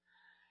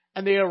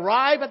 and they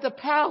arrive at the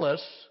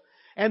palace,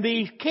 and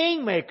the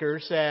kingmaker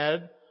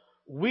said,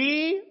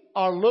 "We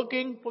are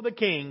looking for the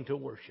king to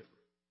worship."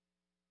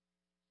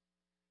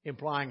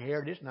 Implying,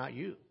 Herod, it's not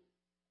you.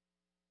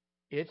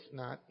 It's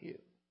not you.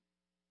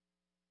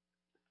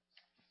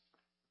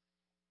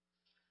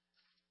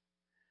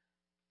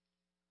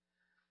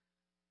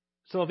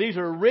 So these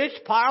are rich,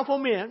 powerful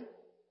men.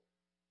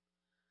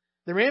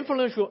 They're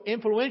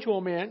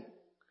influential men.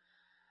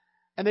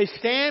 And they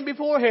stand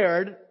before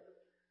Herod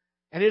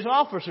and his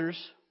officers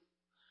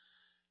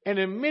and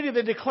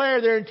immediately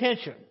declare their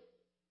intention.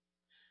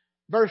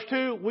 Verse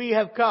 2, we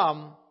have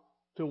come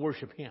to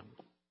worship him.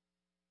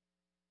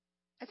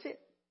 That's it.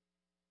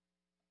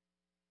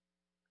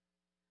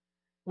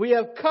 We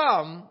have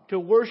come to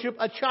worship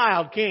a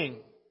child king.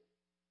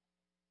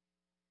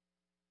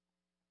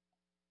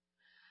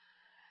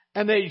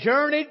 And they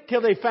journeyed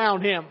till they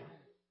found him.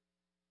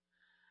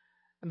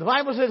 And the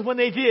Bible says when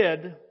they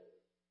did,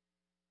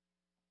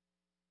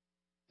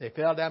 they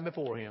fell down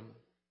before him.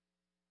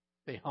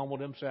 They humbled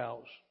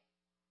themselves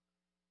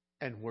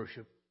and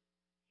worshiped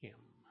him.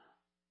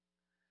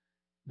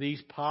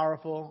 These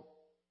powerful,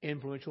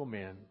 influential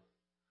men,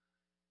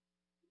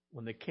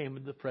 when they came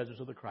into the presence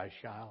of the Christ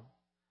child,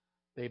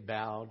 they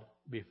bowed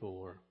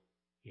before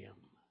him.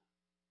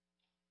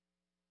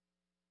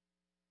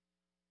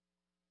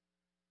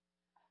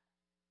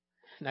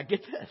 Now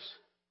get this.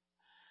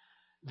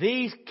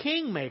 These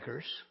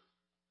kingmakers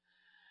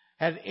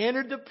had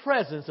entered the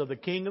presence of the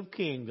King of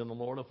Kings and the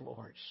Lord of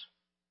Lords.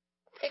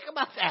 Think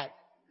about that.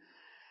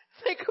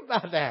 Think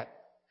about that.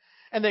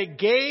 And they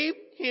gave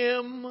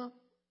him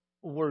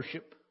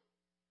worship.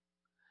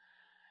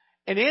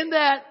 And in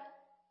that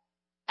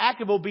act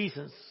of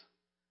obeisance,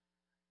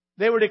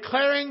 they were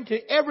declaring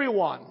to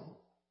everyone,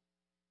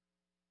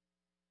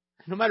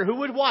 no matter who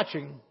was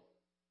watching,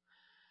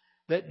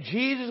 that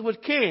Jesus was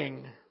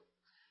King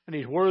and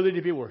he's worthy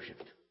to be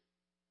worshipped.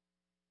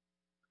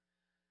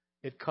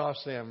 It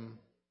cost them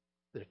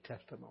their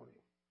testimony.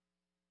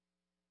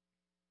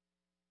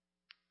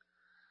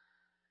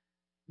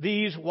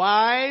 These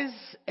wise,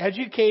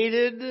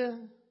 educated,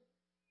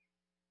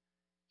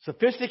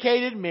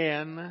 sophisticated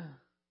men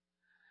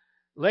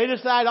laid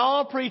aside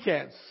all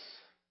pretense,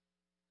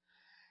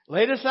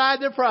 laid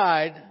aside their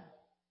pride,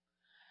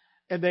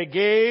 and they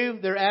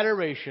gave their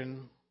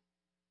adoration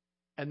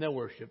and their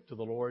worship to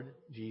the Lord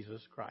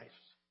Jesus Christ.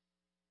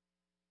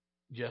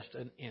 Just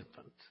an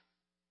infant.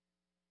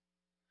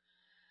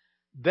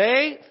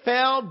 They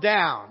fell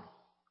down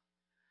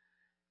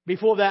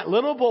before that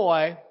little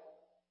boy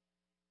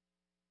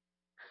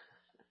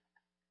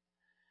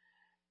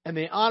and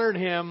they honored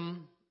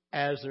him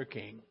as their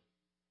king.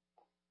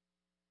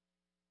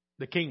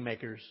 The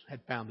kingmakers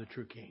had found the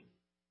true king.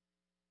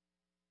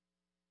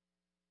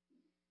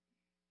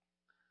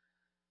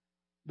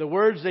 The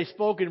words they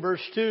spoke in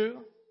verse 2,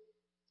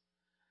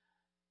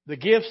 the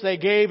gifts they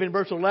gave in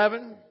verse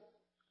 11,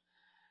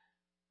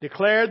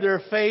 declared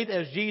their faith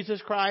as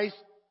Jesus Christ,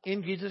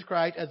 in Jesus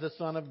Christ as the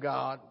Son of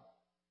God.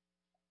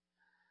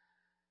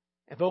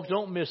 And folks,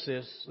 don't miss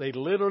this. They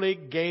literally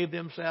gave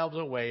themselves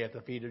away at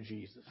the feet of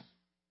Jesus.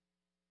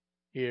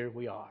 Here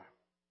we are.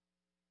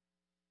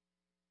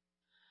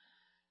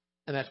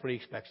 And that's what he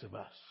expects of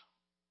us.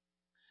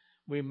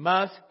 We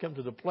must come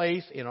to the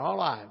place in our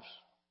lives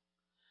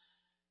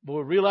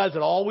where we realize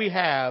that all we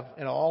have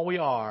and all we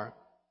are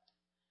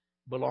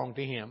belong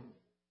to him.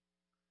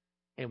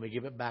 And we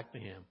give it back to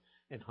him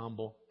in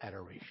humble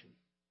adoration.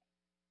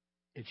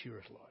 It's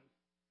yours, Lord.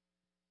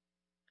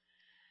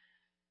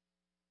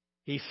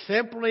 He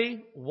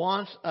simply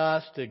wants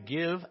us to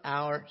give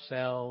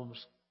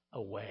ourselves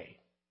away.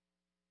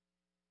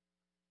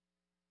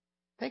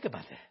 Think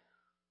about that.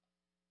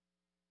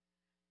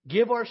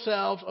 Give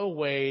ourselves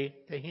away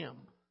to him.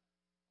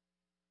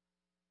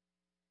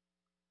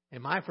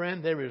 And my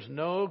friend, there is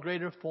no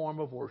greater form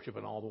of worship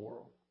in all the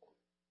world.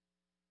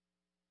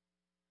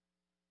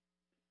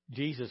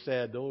 Jesus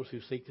said, those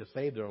who seek to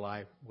save their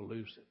life will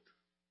lose it.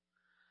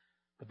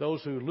 But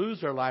those who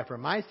lose their life for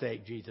my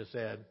sake, Jesus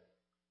said,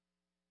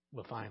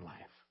 will find life.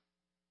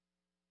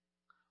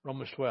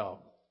 Romans 12,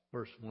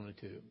 verse 1 and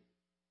 2.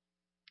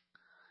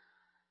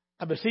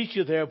 I beseech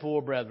you,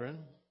 therefore, brethren,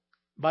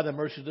 by the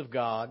mercies of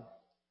God,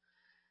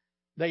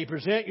 that you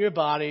present your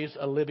bodies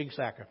a living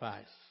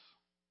sacrifice,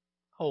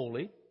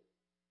 holy,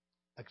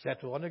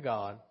 acceptable unto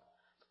God,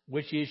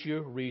 which is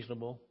your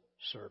reasonable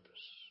service.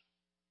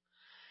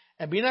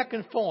 And be not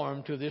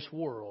conformed to this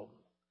world,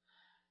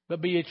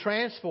 but be ye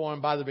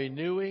transformed by the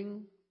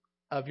renewing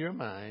of your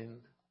mind,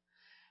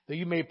 that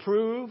you may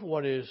prove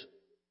what is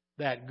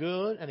that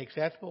good and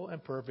acceptable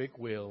and perfect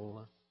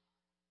will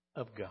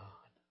of God.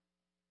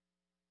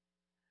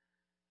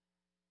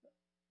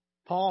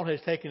 Paul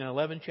has taken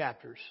 11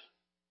 chapters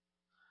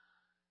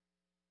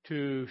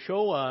to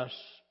show us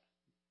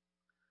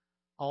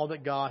all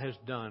that God has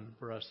done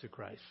for us through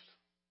Christ.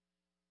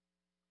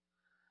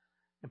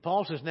 And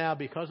Paul says, now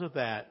because of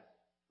that,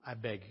 I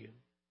beg you.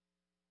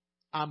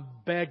 I'm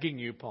begging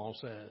you, Paul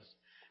says,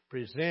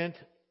 present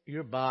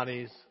your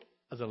bodies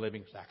as a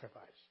living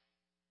sacrifice.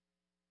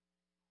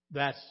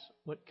 That's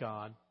what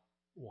God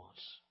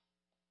wants.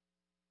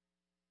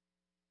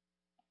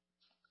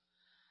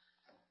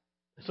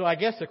 So I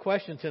guess the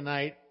question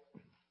tonight,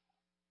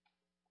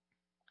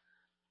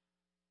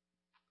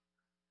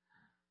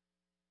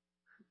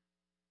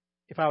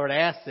 If I were to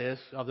ask this,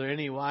 are there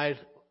any wise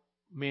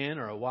men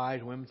or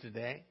wise women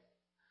today?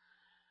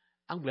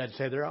 I'm glad to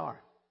say there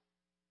are.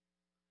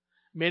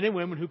 Men and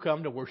women who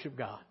come to worship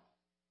God.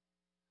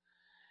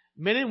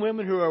 Men and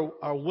women who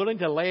are willing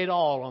to lay it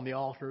all on the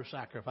altar of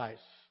sacrifice.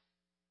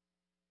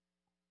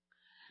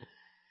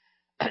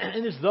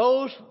 And it's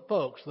those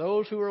folks,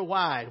 those who are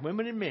wise,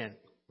 women and men,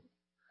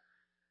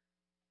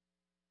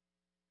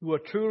 who are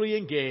truly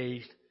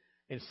engaged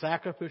in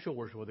sacrificial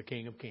worship with the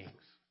King of Kings.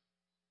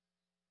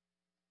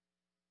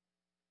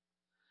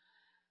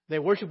 They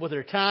worship with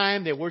their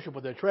time, they worship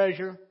with their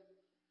treasure,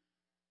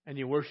 and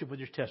you worship with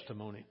your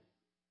testimony.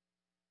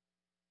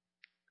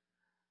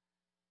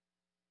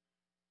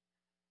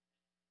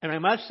 And I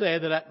must say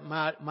that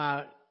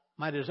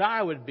my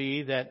desire would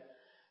be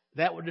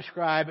that would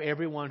describe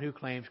everyone who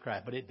claims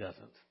Christ, but it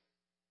doesn't.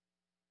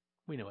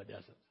 We know it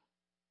doesn't.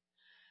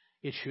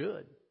 It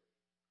should.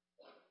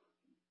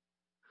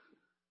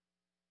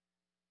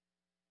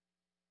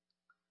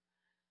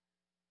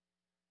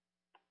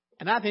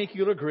 And I think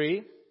you'll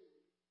agree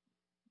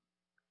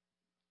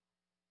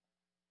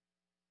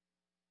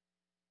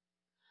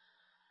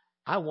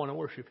I want to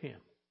worship Him.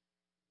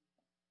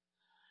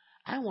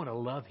 I want to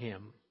love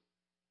Him.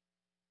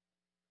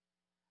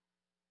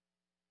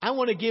 I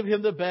want to give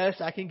Him the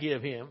best I can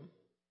give Him.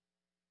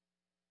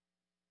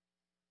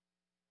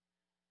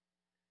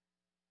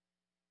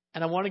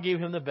 And I want to give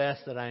Him the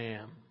best that I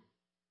am.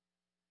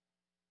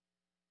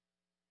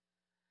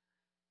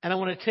 And I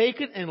want to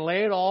take it and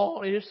lay it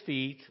all at His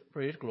feet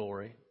for His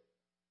glory.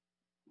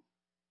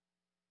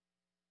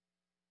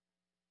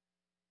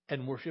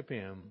 And worship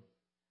Him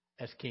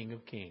as King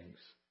of Kings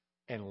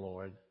and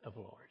Lord of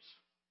Lords.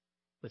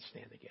 Let's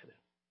stand together.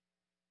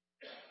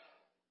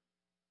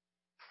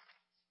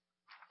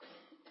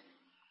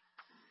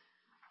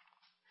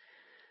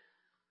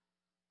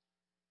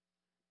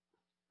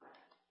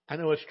 I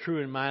know it's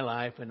true in my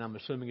life, and I'm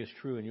assuming it's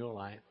true in your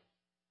life.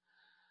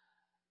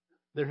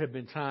 There have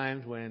been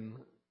times when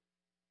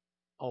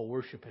all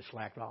worship has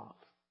slacked off.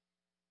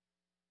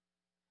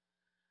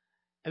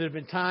 And there have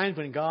been times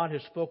when God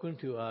has spoken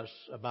to us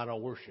about our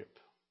worship.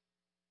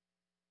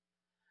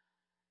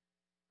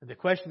 And the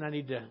question I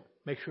need to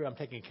make sure I'm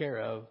taking care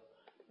of,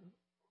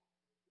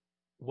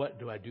 what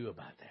do I do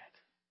about that?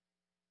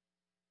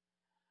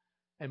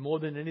 And more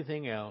than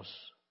anything else,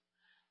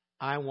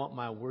 I want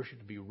my worship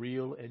to be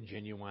real and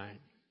genuine.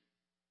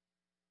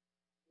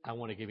 I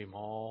want to give Him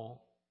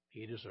all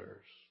He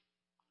deserves.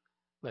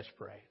 Let's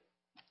pray.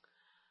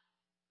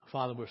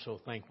 Father, we're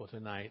so thankful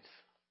tonight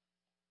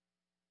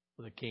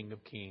for the King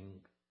of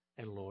Kings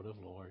and Lord of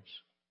Lords.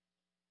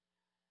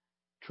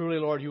 Truly,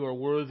 Lord, You are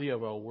worthy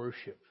of our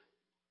worship.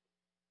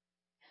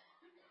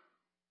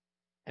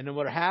 And no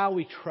matter how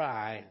we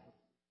try,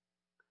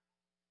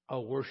 our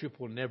worship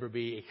will never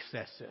be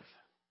excessive,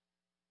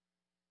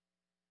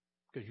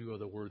 because You are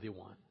the worthy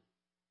one.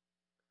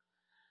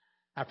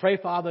 I pray,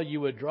 Father, You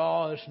would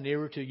draw us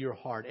nearer to Your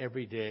heart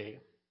every day.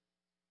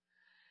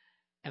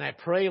 And I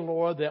pray,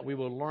 Lord, that we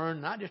will learn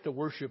not just to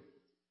worship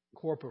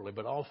corporately,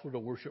 but also to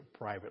worship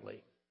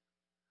privately.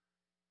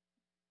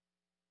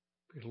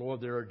 Because,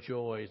 Lord, there are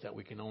joys that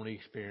we can only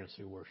experience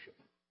through worship.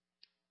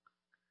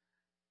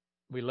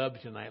 We love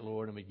You tonight,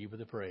 Lord, and we give You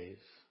the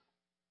praise.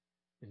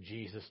 In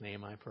Jesus'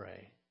 name I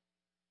pray.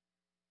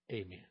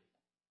 Amen.